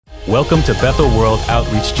Welcome to Bethel World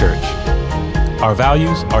Outreach Church. Our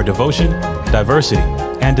values are devotion, diversity,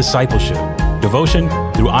 and discipleship. Devotion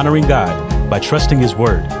through honoring God by trusting His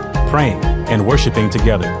Word, praying, and worshiping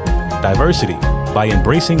together. Diversity by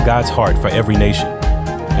embracing God's heart for every nation.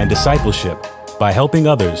 And discipleship by helping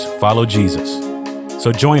others follow Jesus.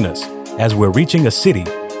 So join us as we're reaching a city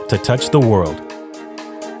to touch the world.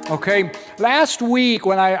 Okay, last week,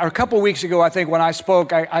 or a couple weeks ago, I think, when I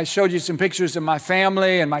spoke, I showed you some pictures of my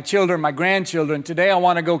family and my children, my grandchildren. Today, I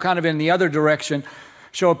want to go kind of in the other direction,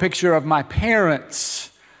 show a picture of my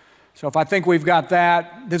parents. So if I think we've got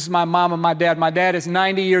that, this is my mom and my dad. My dad is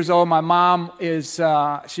 90 years old. My mom is,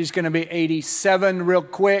 she's going to be 87 real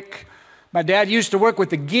quick. My dad used to work with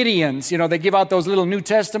the Gideons. You know, they give out those little New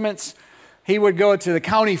Testaments. He would go to the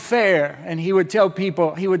county fair and he would tell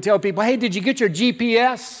people, hey, did you get your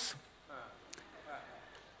GPS?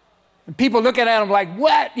 And people looking at him like,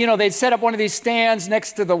 what? You know, they'd set up one of these stands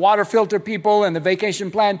next to the water filter people and the vacation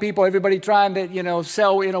plan people, everybody trying to,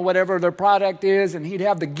 sell, whatever their product is. And he'd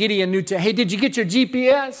have the Gideon hey, did you get your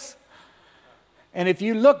GPS? And if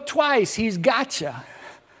you look twice, he's got you.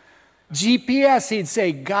 GPS, he'd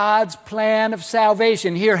say, God's plan of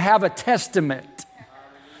salvation. Here, have a testament.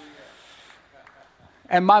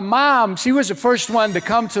 And my mom, she was the first one to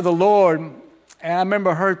come to the Lord. And I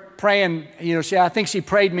remember her praying, I think she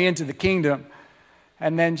prayed me into the kingdom.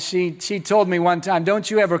 And then she told me one time,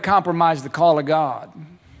 don't you ever compromise the call of God.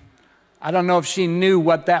 I don't know if she knew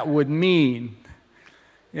what that would mean,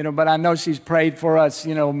 but I know she's prayed for us,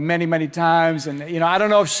 many, many times. And, I don't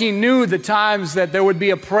know if she knew the times that there would be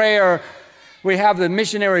a prayer. We have the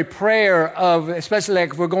missionary prayer of, especially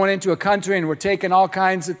like if we're going into a country and we're taking all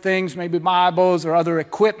kinds of things, maybe Bibles or other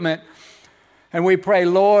equipment, and we pray,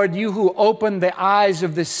 Lord, you who opened the eyes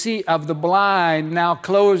of the blind, now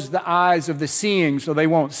close the eyes of the seeing so they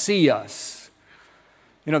won't see us.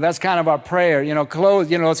 That's kind of our prayer. Close.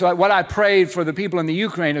 So what I prayed for the people in the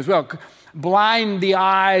Ukraine as well. Blind the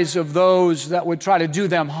eyes of those that would try to do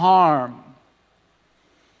them harm.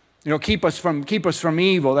 Keep us from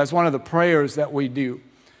evil. That's one of the prayers that we do.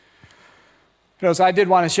 So I did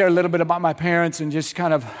want to share a little bit about my parents and just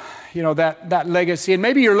kind of, that legacy. And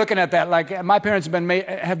maybe you're looking at that like my parents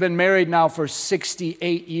have been married now for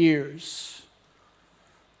 68 years.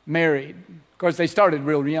 Married. Of course, they started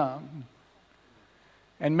real young.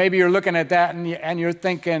 And maybe you're looking at that and you're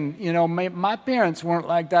thinking, my parents weren't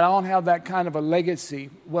like that. I don't have that kind of a legacy.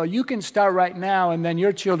 Well, you can start right now, and then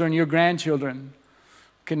your children, your grandchildren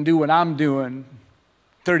can do what I'm doing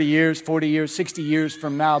 30 years, 40 years, 60 years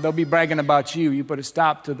from now. They'll be bragging about you. You put a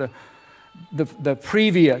stop to the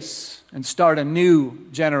previous and start a new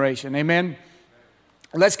generation. Amen?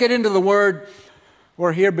 Let's get into the Word.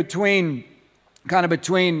 We're here between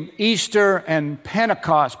Easter and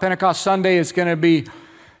Pentecost. Pentecost Sunday is going to be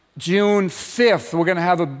June 5th. We're going to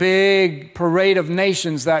have a big parade of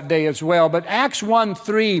nations that day as well. But Acts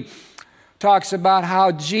 1:3 talks about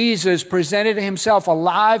how Jesus presented himself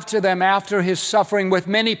alive to them after his suffering with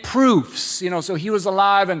many proofs. So he was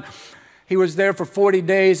alive and he was there for 40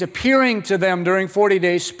 days, appearing to them during 40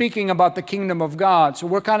 days, speaking about the kingdom of God. So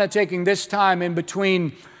we're kind of taking this time in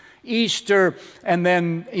between Easter and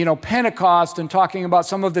then, Pentecost and talking about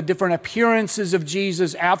some of the different appearances of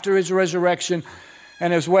Jesus after his resurrection.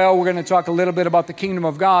 And as well, we're going to talk a little bit about the kingdom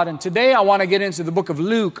of God. And today I want to get into the book of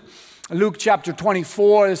Luke chapter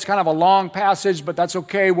 24. It's kind of a long passage, but that's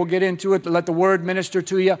okay. We'll get into it to let the word minister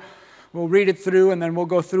to you. We'll read it through and then we'll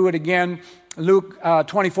go through it again. Luke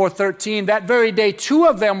 24:13. That very day, two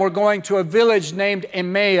of them were going to a village named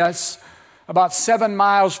Emmaus, about 7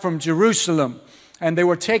 miles from Jerusalem. And they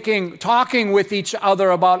were talking with each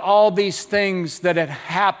other about all these things that had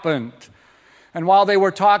happened. And while they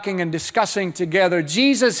were talking and discussing together,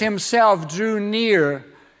 Jesus himself drew near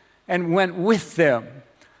and went with them.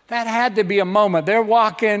 That had to be a moment. They're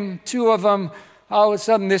walking, two of them, all of a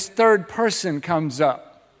sudden this third person comes up.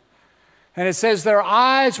 And it says their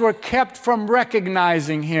eyes were kept from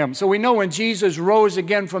recognizing him. So we know when Jesus rose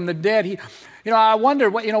again from the dead, I wonder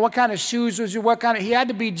what kind of shoes was he? He had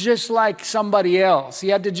to be just like somebody else. He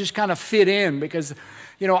had to just kind of fit in because,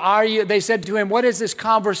 they said to him, what is this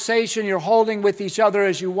conversation you're holding with each other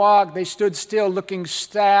as you walk? They stood still looking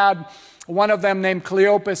sad. One of them, named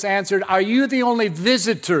Cleopas, answered, are you the only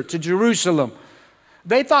visitor to Jerusalem?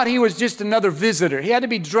 They thought he was just another visitor. He had to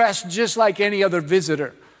be dressed just like any other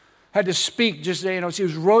visitor. Had to speak just, he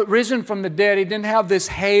was risen from the dead. He didn't have this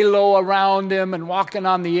halo around him and walking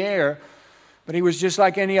on the air. But he was just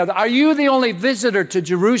like any other. Are you the only visitor to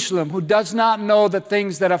Jerusalem who does not know the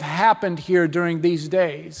things that have happened here during these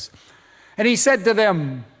days? And he said to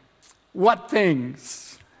them, what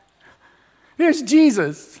things? Here's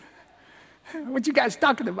Jesus. What you guys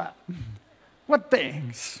talking about? What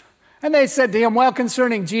things? And they said to him, well,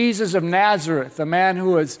 concerning Jesus of Nazareth, a man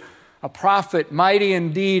who was a prophet, mighty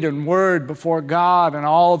in deed and word before God and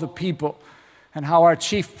all the people, and how our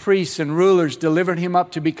chief priests and rulers delivered him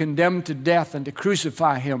up to be condemned to death and to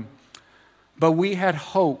crucify him. But we had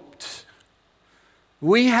hoped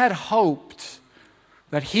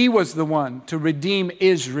that he was the one to redeem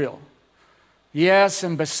Israel. Yes,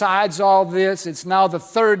 and besides all this, it's now the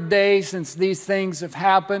third day since these things have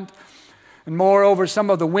happened. And moreover, some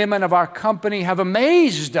of the women of our company have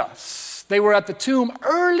amazed us. They were at the tomb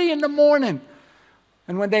early in the morning.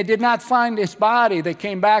 And when they did not find his body, they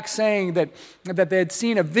came back saying that they had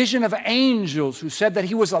seen a vision of angels who said that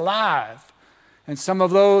he was alive. And some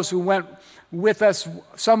of those who were with us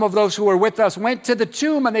went to the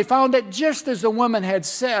tomb, and they found it just as the woman had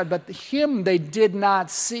said, but him they did not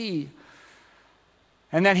see.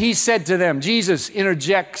 And then he said to them, Jesus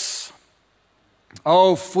interjects,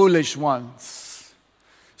 "O foolish ones,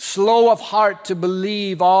 slow of heart to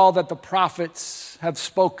believe all that the prophets have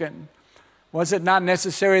spoken. Was it not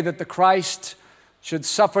necessary that the Christ should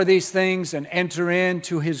suffer these things and enter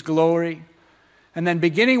into his glory?" And then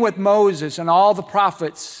beginning with Moses and all the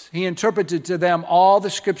prophets, he interpreted to them all the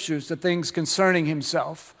scriptures, the things concerning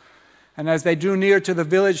himself. And as they drew near to the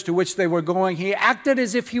village to which they were going, he acted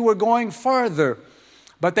as if he were going further.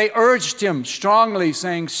 But they urged him strongly,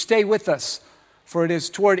 saying, "Stay with us, for it is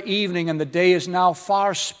toward evening, and the day is now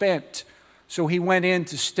far spent." So he went in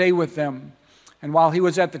to stay with them. And while he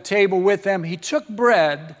was at the table with them, he took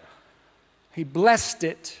bread, he blessed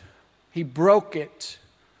it, he broke it,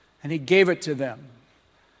 and he gave it to them.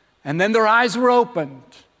 And then their eyes were opened.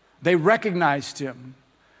 They recognized him,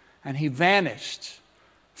 and he vanished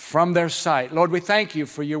from their sight. Lord, we thank you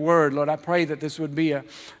for your word. Lord, I pray that this would be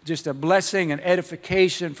just a blessing and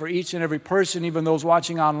edification for each and every person, even those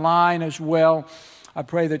watching online as well. I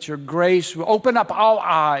pray that your grace will open up our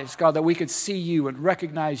eyes, God, that we could see you and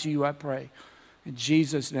recognize you, I pray. In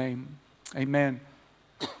Jesus' name, amen.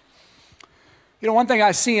 You know, one thing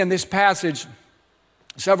I see in this passage,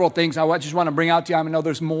 several things I just want to bring out to you. I know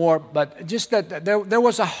there's more, but just that there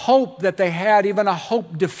was a hope that they had, even a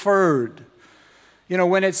hope deferred. You know,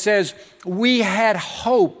 when it says, we had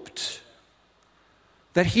hoped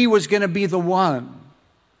that he was going to be the one.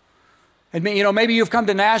 And, you know, maybe you've come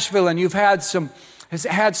to Nashville and you've had some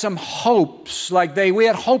hopes, like we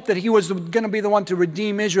had hoped that he was going to be the one to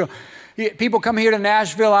redeem Israel. People come here to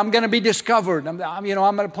Nashville, I'm going to be discovered. I'm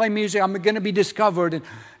going to play music, I'm going to be discovered. And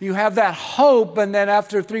you have that hope, and then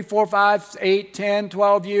after 3, 4, 5, 8, 10,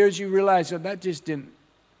 12 years, you realize that just didn't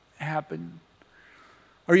happen.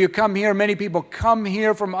 Or you come here, many people come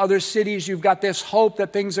here from other cities, you've got this hope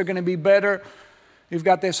that things are going to be better. You've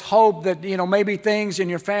got this hope that, you know, maybe things in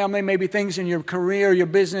your family, maybe things in your career, your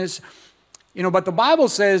business. You know, but the Bible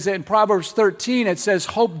says in Proverbs 13, it says,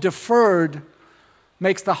 hope deferred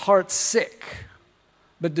makes the heart sick,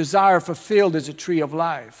 but desire fulfilled is a tree of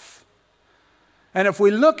life. And if we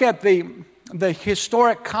look at the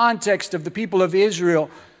historic context of the people of Israel,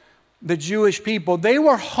 the Jewish people, they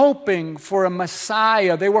were hoping for a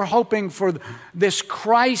Messiah. They were hoping for this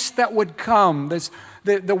Christ that would come.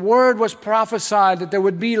 The word was prophesied that there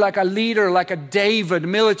would be like a leader, like a David,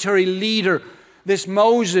 military leader. This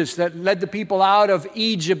Moses that led the people out of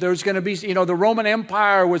Egypt. There was going to be, you know, the Roman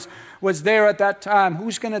Empire was there at that time.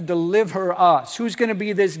 Who's going to deliver us? Who's going to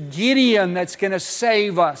be this Gideon that's going to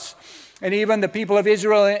save us? And even the people of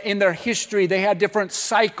Israel in their history, they had different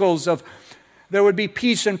cycles of, there would be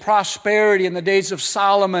peace and prosperity in the days of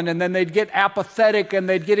Solomon, and then they'd get apathetic and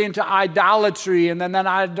they'd get into idolatry, and then that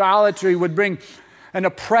idolatry would bring an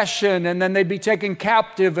oppression, and then they'd be taken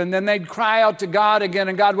captive, and then they'd cry out to God again,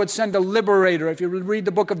 and God would send a liberator. If you read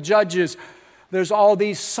the book of Judges, there's all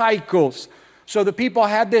these cycles. So the people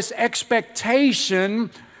had this expectation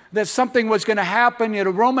that something was going to happen. You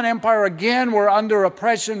know, the Roman Empire again were under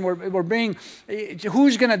oppression. We're being,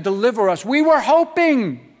 who's going to deliver us? We were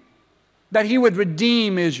hoping that he would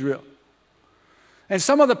redeem Israel. And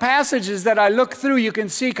some of the passages that I look through, you can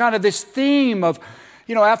see kind of this theme of,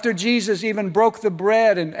 you know, after Jesus even broke the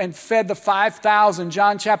bread and fed the 5,000,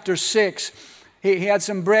 John chapter 6, he had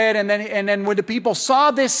some bread, and then when the people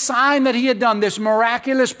saw this sign that he had done, this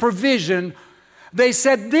miraculous provision, they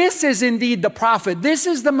said, this is indeed the prophet. This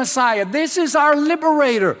is the Messiah. This is our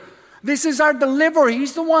liberator. This is our deliverer.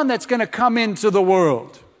 He's the one that's going to come into the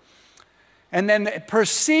world. And then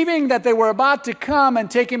perceiving that they were about to come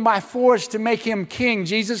and take him by force to make him king,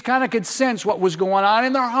 Jesus kind of could sense what was going on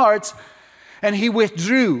in their hearts, and he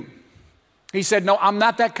withdrew. He said, no, I'm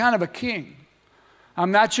not that kind of a king.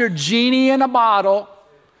 I'm not your genie in a bottle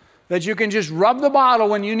That you can just rub the bottle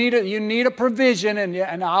when you need a provision,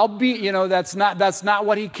 and I'll be, that's not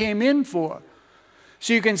what he came in for.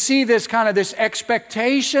 So you can see this kind of this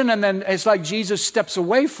expectation, and then it's like Jesus steps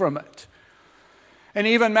away from it. And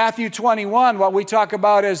even Matthew 21, what we talk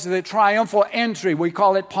about is the triumphal entry. We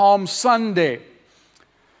call it Palm Sunday.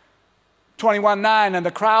 21:9, and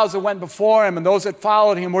the crowds that went before him and those that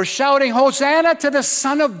followed him were shouting, "Hosanna to the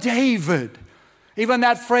Son of David." Even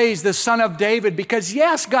that phrase, the Son of David, because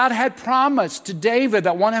yes, God had promised to David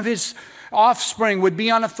that one of his offspring would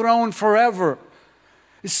be on a throne forever.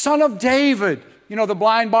 The Son of David. The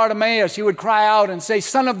blind Bartimaeus, he would cry out and say,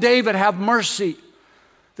 "Son of David, have mercy."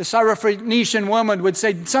 The Syrophoenician woman would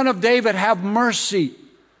say, "Son of David, have mercy."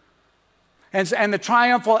 And the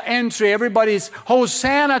triumphal entry, everybody's,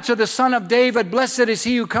 "Hosanna to the Son of David. Blessed is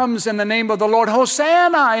he who comes in the name of the Lord.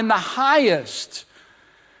 Hosanna in the highest."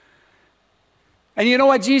 And you know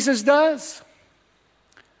what Jesus does?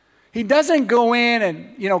 He doesn't go in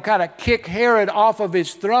and, kind of kick Herod off of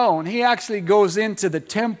his throne. He actually goes into the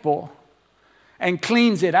temple and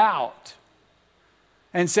cleans it out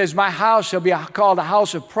and says, "My house shall be called a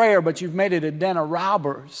house of prayer, but you've made it a den of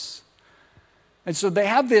robbers." And so they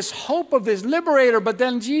have this hope of this liberator, but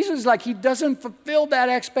then Jesus, he doesn't fulfill that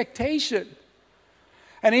expectation.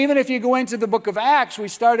 And even if you go into the book of Acts, we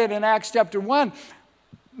started in Acts chapter 1,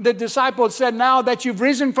 the disciples said, "Now that you've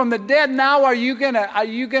risen from the dead, now are you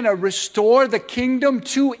gonna restore the kingdom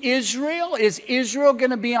to Israel? Is Israel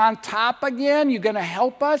gonna be on top again? You're gonna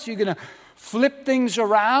help us? You're gonna flip things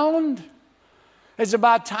around?" It's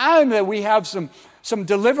about time that we have some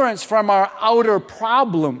deliverance from our outer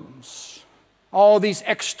problems, all these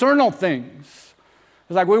external things.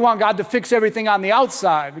 It's like we want God to fix everything on the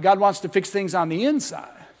outside, but God wants to fix things on the inside.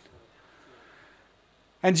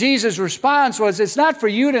 And Jesus' response was, "It's not for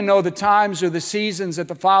you to know the times or the seasons that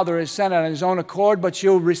the Father has sent on his own accord, but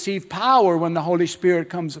you'll receive power when the Holy Spirit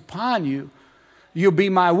comes upon you. You'll be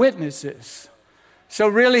my witnesses." So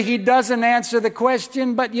really, he doesn't answer the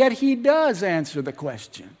question, but yet he does answer the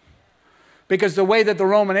question. Because the way that the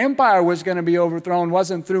Roman Empire was going to be overthrown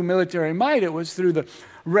wasn't through military might. It was through the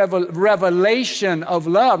revelation of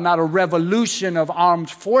love, not a revolution of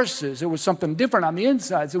armed forces. It was something different on the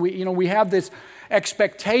inside. So we have this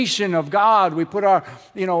expectation of God. We put our,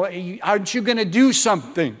 aren't you going to do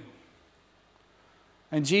something?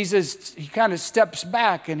 And Jesus, he kind of steps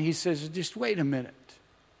back and he says, just wait a minute.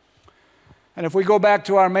 And if we go back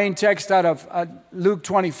to our main text out of Luke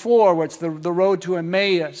 24, where it's the road to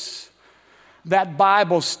Emmaus, that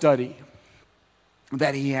Bible study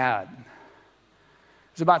that he had,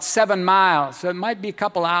 it's about 7 miles, so it might be a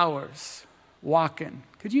couple hours walking.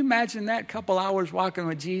 Could you imagine that, couple hours walking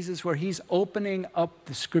with Jesus where he's opening up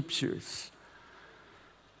the scriptures?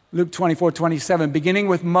 Luke 24:27, beginning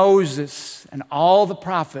with Moses and all the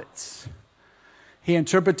prophets, he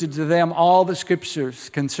interpreted to them all the scriptures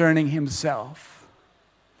concerning himself.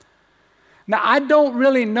 Now, I don't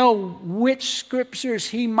really know which scriptures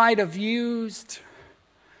he might have used.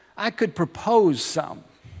 I could propose some.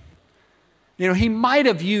 He might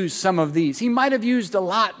have used some of these. He might have used a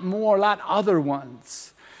lot more, a lot other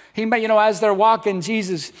ones. He might, as they're walking,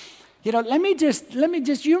 Jesus, let me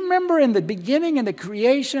just, you remember in the beginning, in the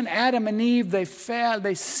creation, Adam and Eve, they fell,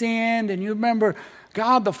 they sinned, and you remember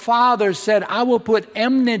God the Father said, "I will put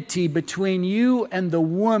enmity between you and the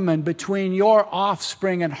woman, between your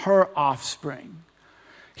offspring and her offspring.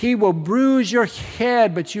 He will bruise your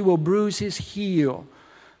head, but you will bruise his heel."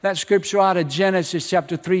 That scripture out of Genesis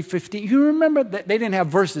chapter 3:15. You remember that they didn't have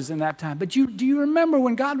verses in that time, but do you remember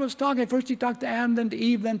when God was talking? First he talked to Adam, then to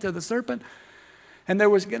Eve, then to the serpent. And there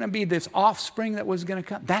was going to be this offspring that was going to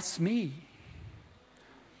come. That's me.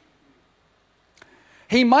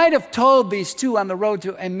 He might have told these two on the road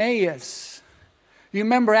to Emmaus. You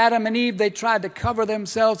remember Adam and Eve, they tried to cover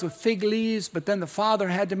themselves with fig leaves, but then the Father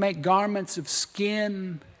had to make garments of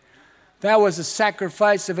skin. That was a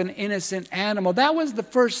sacrifice of an innocent animal. That was the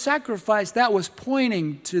first sacrifice. That was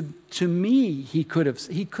pointing to me. He could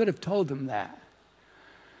have told them that.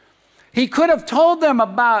 He could have told them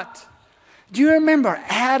about, do you remember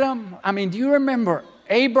Adam? Do you remember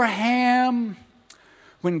Abraham?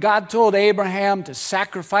 When God told Abraham to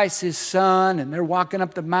sacrifice his son, and they're walking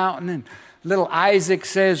up the mountain, and little Isaac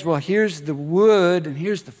says, "Well, here's the wood, and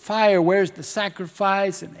here's the fire. Where's the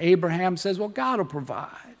sacrifice?" And Abraham says, "Well, God will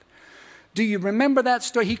provide." Do you remember that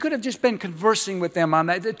story? He could have just been conversing with them on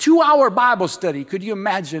that. A 2-hour Bible study. Could you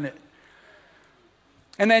imagine it?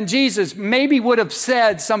 And then Jesus maybe would have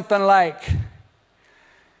said something like,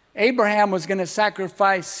 Abraham was going to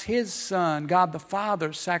sacrifice his son. God the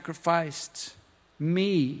Father sacrificed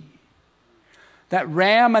me. That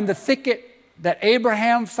ram in the thicket that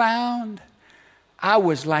Abraham found, I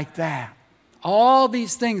was like that. All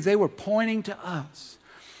these things, they were pointing to us.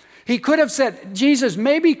 He could have said, Jesus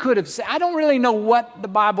maybe could have said, I don't really know what the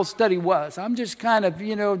Bible study was. I'm just kind of,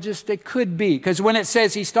 it could be. Because when it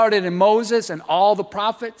says he started in Moses and all the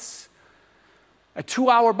prophets, a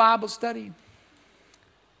 2-hour Bible study,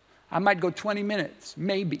 I might go 20 minutes,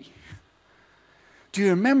 maybe. Do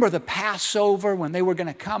you remember the Passover when they were going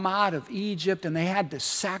to come out of Egypt and they had to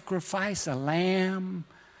sacrifice a lamb?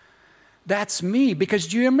 That's me. Because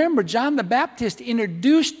do you remember John the Baptist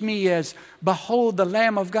introduced me as, behold, the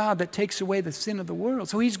Lamb of God that takes away the sin of the world.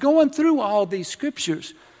 So he's going through all these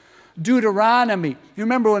scriptures. Deuteronomy. You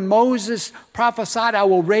remember when Moses prophesied, I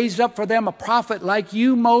will raise up for them a prophet like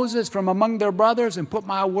you, Moses, from among their brothers, and put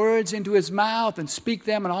my words into his mouth and speak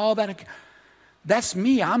them and all that. That's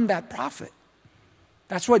me. I'm that prophet.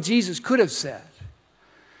 That's what Jesus could have said.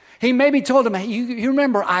 He maybe told him, you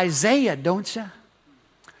remember Isaiah, don't you?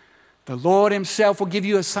 The Lord himself will give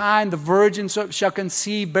you a sign. The virgin shall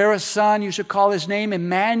conceive, bear a son. You shall call his name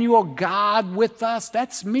Emmanuel, God with us.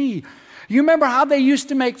 That's me. You remember how they used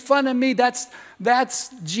to make fun of me? That's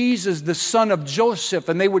Jesus, the son of Joseph.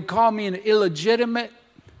 And they would call me an illegitimate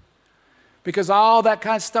because all that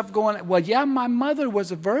kind of stuff going on. Well, yeah, my mother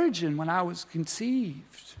was a virgin when I was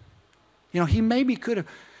conceived. He maybe could have.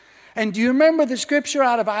 And do you remember the scripture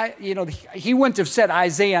out of, he wouldn't have said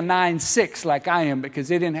Isaiah 9:6 like I am because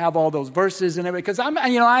they didn't have all those verses and everything. Because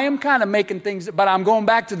I am kind of making things, but I'm going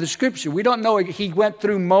back to the scripture. We don't know. He went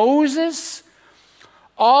through Moses,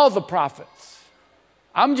 all the prophets.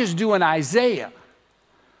 I'm just doing Isaiah.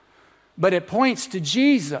 But it points to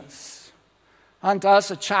Jesus. Unto us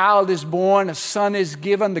a child is born, a son is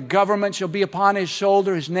given, the government shall be upon his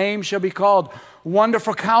shoulder, his name shall be called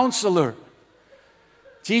Wonderful Counselor.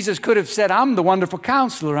 Jesus could have said, I'm the Wonderful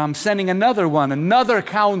Counselor. I'm sending another one, another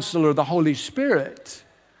Counselor, the Holy Spirit.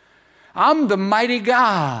 I'm the Mighty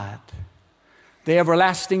God, the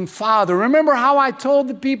Everlasting Father. Remember how I told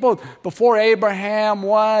the people before Abraham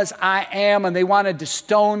was, I am, and they wanted to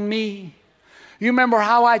stone me? You remember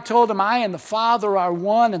how I told them I and the Father are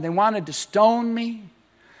one, and they wanted to stone me?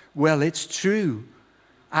 Well, it's true.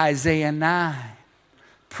 Isaiah 9.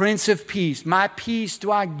 Prince of Peace, my peace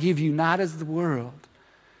do I give you, not as the world.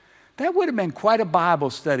 That would have been quite a Bible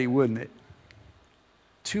study, wouldn't it?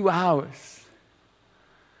 2 hours.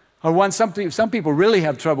 Or some people really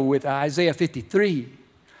have trouble with Isaiah 53.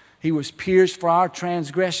 He was pierced for our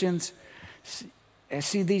transgressions.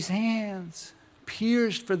 See these hands?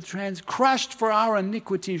 Pierced for the crushed for our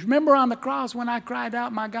iniquities. Remember on the cross when I cried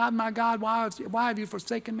out, my God, why have you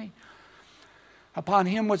forsaken me? Upon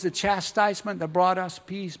him was the chastisement that brought us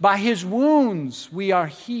peace. By his wounds we are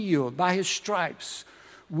healed. By his stripes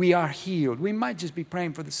we are healed. We might just be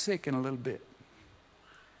praying for the sick in a little bit.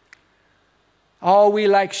 All we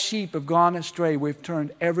like sheep have gone astray. We've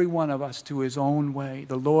turned every one of us to his own way.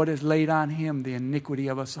 The Lord has laid on him the iniquity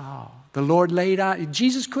of us all. The Lord laid on,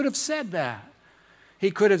 Jesus could have said that.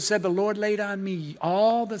 He could have said, the Lord laid on me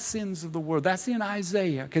all the sins of the world. That's in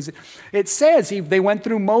Isaiah. Because it says they went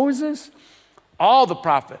through Moses, all the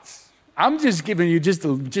prophets. I'm just giving you just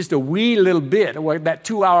a wee little bit of what that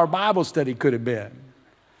 2-hour Bible study could have been.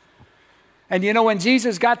 And when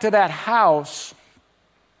Jesus got to that house,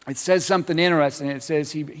 it says something interesting. It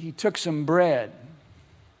says he took some bread.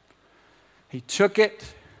 He took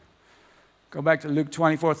it. Go back to Luke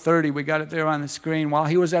 24:30. We got it there on the screen. While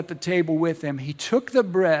he was at the table with them, he took the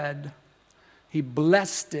bread, he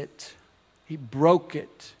blessed it, he broke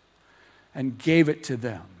it, and gave it to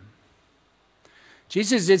them.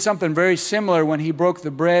 Jesus did something very similar when he broke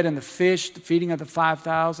the bread and the fish, the feeding of the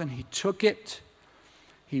 5,000. He took it,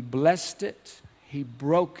 he blessed it, he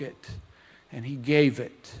broke it, and he gave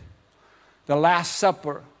it. The Last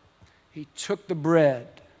Supper, he took the bread,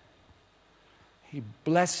 he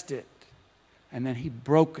blessed it, and then he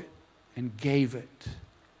broke it and gave it.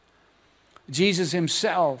 Jesus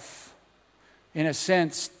himself, in a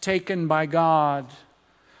sense, taken by God,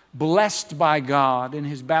 blessed by God in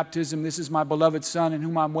his baptism. This is my beloved Son in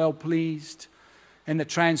whom I'm well pleased. In the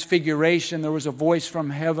transfiguration, there was a voice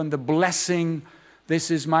from heaven, the blessing, this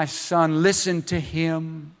is my Son, listen to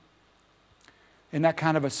him. In that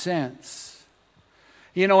kind of a sense.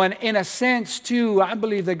 And in a sense, too, I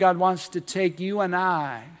believe that God wants to take you and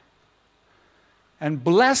I and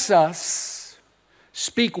bless us,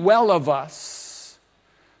 speak well of us.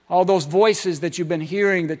 All those voices that you've been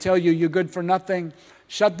hearing that tell you you're good for nothing,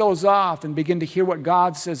 shut those off and begin to hear what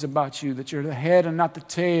God says about you, that you're the head and not the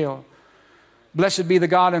tail. Blessed be the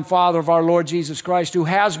God and Father of our Lord Jesus Christ, who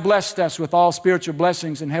has blessed us with all spiritual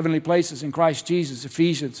blessings in heavenly places in Christ Jesus,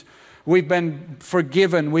 Ephesians We've been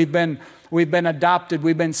forgiven. We've been adopted.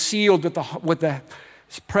 We've been sealed with the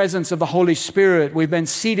presence of the Holy Spirit. We've been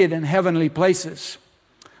seated in heavenly places.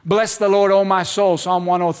 Bless the Lord, O my soul, Psalm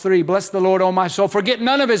 103. Bless the Lord, O my soul. Forget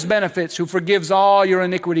none of His benefits, who forgives all your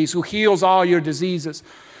iniquities, who heals all your diseases.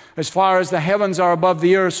 As far as the heavens are above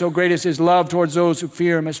the earth, so great is His love towards those who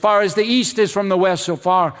fear Him. As far as the east is from the west, so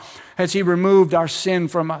far has He removed our sin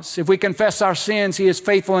from us. If we confess our sins, He is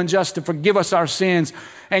faithful and just to forgive us our sins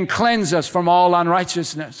and cleanse us from all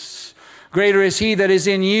unrighteousness. Greater is He that is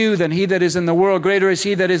in you than he that is in the world. Greater is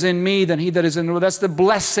He that is in me than he that is in the world. That's the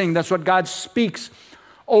blessing. That's what God speaks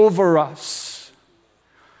over us.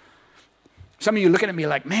 Some of you looking at me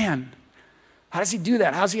like, man, how does He do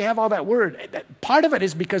that? How does He have all that word? Part of it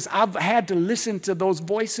is because I've had to listen to those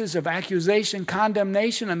voices of accusation,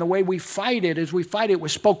 condemnation, and the way we fight it is we fight it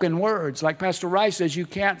with spoken words. Like Pastor Rice says, you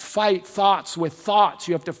can't fight thoughts with thoughts.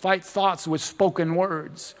 You have to fight thoughts with spoken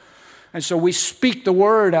words. And so we speak the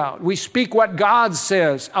word out. We speak what God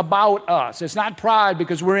says about us. It's not pride,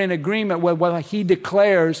 because we're in agreement with what He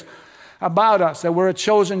declares about us, that we're a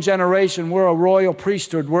chosen generation, we're a royal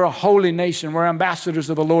priesthood, we're a holy nation, we're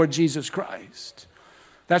ambassadors of the Lord Jesus Christ.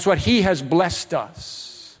 That's what He has blessed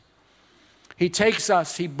us. He takes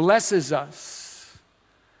us, He blesses us.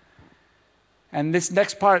 And this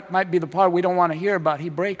next part might be the part we don't want to hear about. He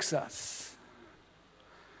breaks us.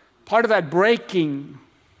 Part of that breaking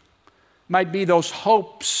might be those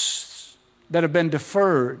hopes that have been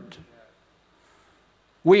deferred.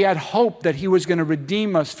 We had hope that He was going to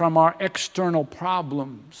redeem us from our external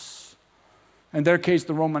problems. In their case,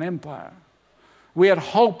 the Roman Empire. We had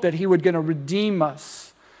hope that He was going to redeem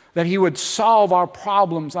us, that He would solve our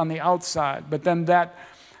problems on the outside. But then that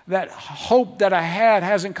hope that I had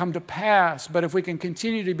hasn't come to pass. But if we can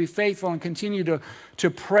continue to be faithful and continue to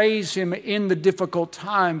praise Him in the difficult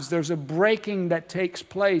times, there's a breaking that takes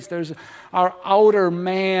place. Our outer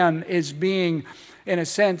man is being, in a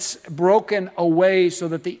sense, broken away so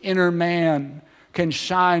that the inner man can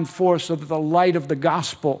shine forth, so that the light of the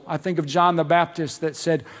gospel. I think of John the Baptist that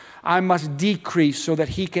said, I must decrease so that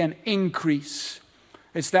He can increase.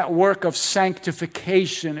 It's that work of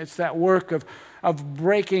sanctification. It's that work of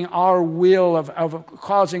breaking our will, of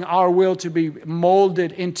causing our will to be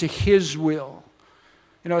molded into His will.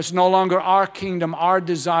 You know, it's no longer our kingdom, our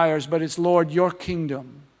desires, but it's, Lord, Your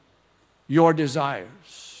kingdom, Your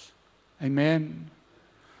desires. Amen.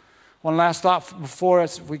 One last thought before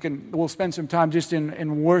us, if we'll spend some time just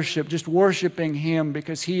in worship, just worshiping Him,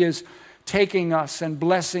 because He is taking us and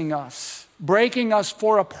blessing us, breaking us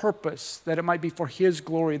for a purpose, that it might be for His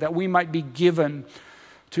glory, that we might be given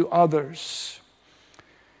to others.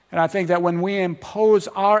 And I think that when we impose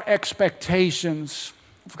our expectations,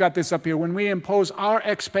 I've got this up here, when we impose our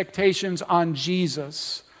expectations on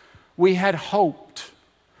Jesus, we had hoped.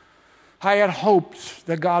 I had hoped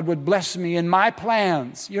that God would bless me in my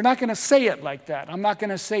plans. You're not going to say it like that. I'm not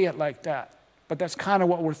going to say it like that. But that's kind of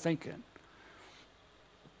what we're thinking.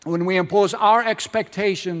 When we impose our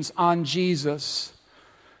expectations on Jesus,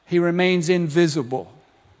 He remains invisible.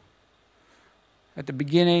 At the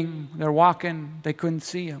beginning, they're walking, they couldn't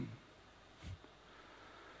see Him.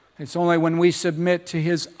 It's only when we submit to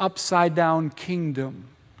His upside-down kingdom,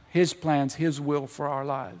 His plans, His will for our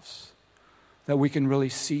lives, that we can really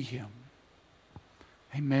see Him.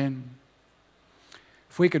 Amen.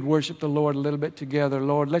 If we could worship the Lord a little bit together,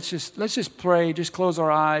 Lord, let's just pray, just close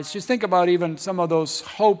our eyes. Just think about even some of those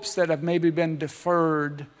hopes that have maybe been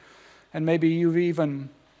deferred, and maybe you've even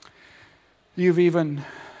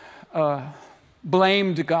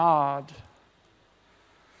blamed God.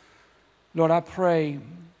 Lord, I pray,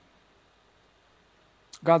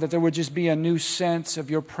 God, that there would just be a new sense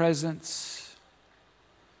of Your presence,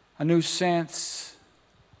 a new sense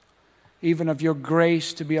even of Your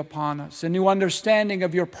grace to be upon us, a new understanding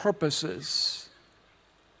of Your purposes.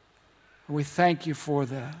 We thank You for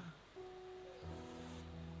that.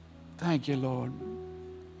 Thank You, Lord.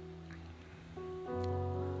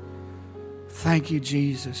 Thank You,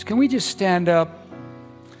 Jesus. Can we just stand up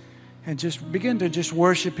and just begin to just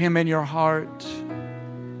worship Him in your heart?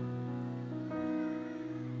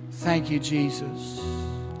 Thank You, Jesus.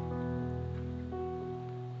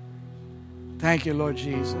 Thank You, Lord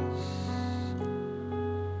Jesus.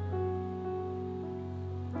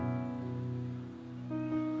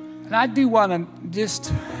 And I do want to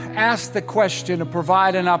just ask the question to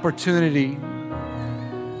provide an opportunity.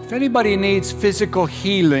 If anybody needs physical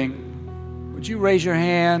healing, would you raise your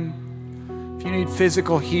hand? If you need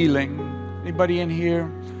physical healing, anybody in here?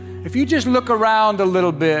 If you just look around a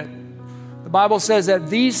little bit, the Bible says that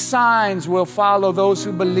these signs will follow those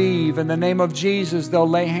who believe. In the name of Jesus, they'll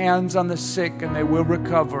lay hands on the sick and they will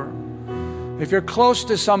recover. If you're close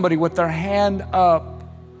to somebody with their hand up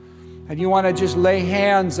and you want to just lay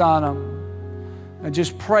hands on them and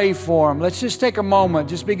just pray for them, let's just take a moment.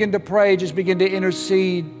 Just begin to pray. Just begin to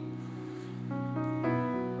intercede.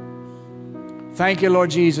 Thank you,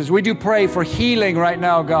 Lord Jesus. We do pray for healing right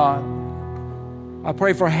now, God. I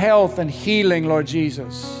pray for health and healing, Lord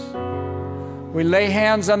Jesus. We lay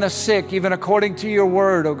hands on the sick, even according to your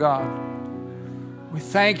word, oh God. We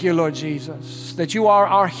thank you, Lord Jesus, that you are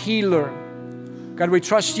our healer. God, we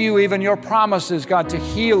trust you, even your promises, God, to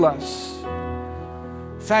heal us.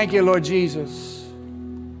 Thank you, Lord Jesus.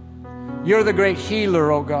 You're the great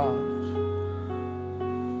healer, oh God.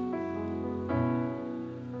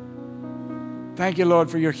 Thank you, Lord,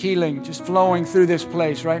 for your healing just flowing through this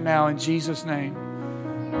place right now in Jesus' name.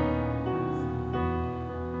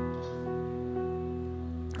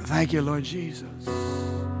 Thank you, Lord Jesus.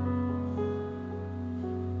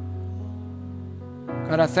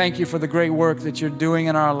 God, I thank you for the great work that you're doing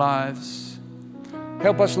in our lives.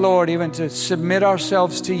 Help us, Lord, even to submit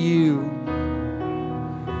ourselves to you.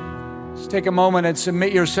 Just take a moment and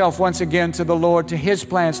submit yourself once again to the Lord, to His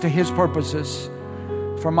plans, to His purposes.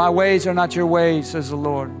 For my ways are not your ways, says the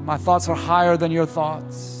Lord. My thoughts are higher than your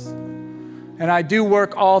thoughts. And I do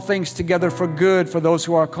work all things together for good for those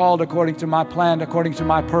who are called according to my plan, according to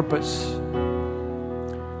my purpose.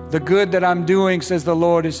 The good that I'm doing, says the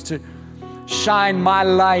Lord, is to shine my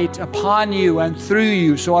light upon you and through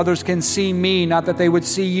you so others can see me, not that they would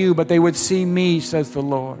see you, but they would see me, says the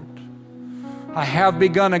Lord. I have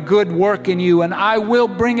begun a good work in you, and I will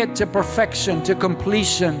bring it to perfection, to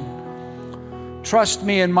completion. Trust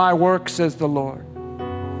me in my work, says the Lord.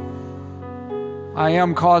 I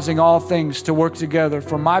am causing all things to work together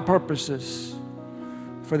for my purposes,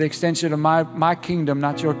 for the extension of my kingdom,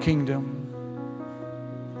 not your kingdom.